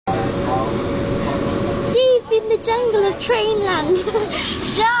in the jungle of Trainland.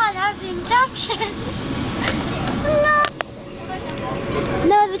 Sean has the induction.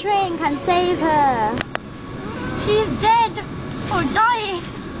 No, the train can save her. She's dead or dying.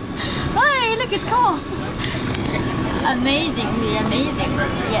 Hey, look, it's cool. Amazingly amazing.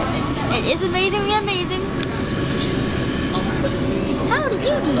 Yes, it is amazingly amazing. Howdy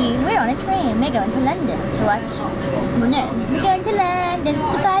doody, we're on a train. We're going to London to watch. No, we're going to London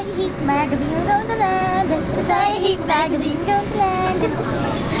to buy a Heat magazine. We're going to London to buy a Heat magazine. We're going to London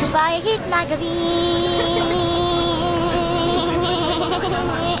to buy a Heat magazine.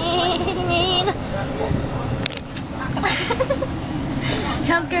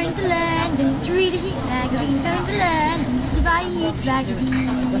 So I'm going to London to read a Heat magazine. Going to London to buy a Heat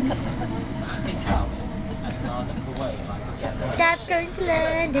magazine. Dad's going to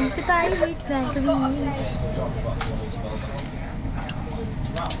London to buy a Heat magazine.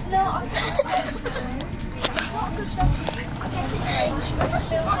 No.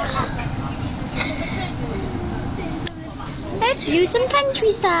 Let's view some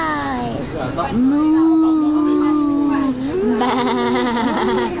countryside. Moo.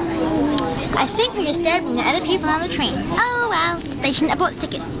 Bah. I think we're disturbing the other people on the train. Oh well, they shouldn't have bought the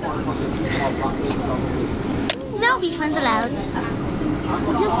ticket. No refunds allowed.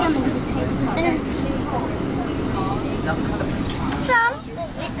 Sean,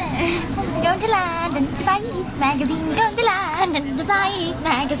 right there. Going to London to buy a Heat magazine. Going to London to buy a Heat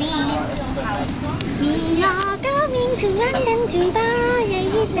magazine. We are going to London to buy a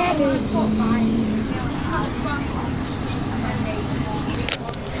Heat magazine.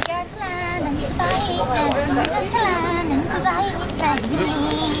 Going to London to buy a Heat magazine. Going to London to buy a Heat magazine.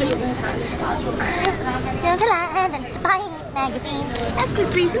 Going to London to buy a Heat magazine. That's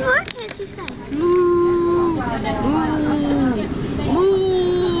good reason why can't you say? Moo. Moo.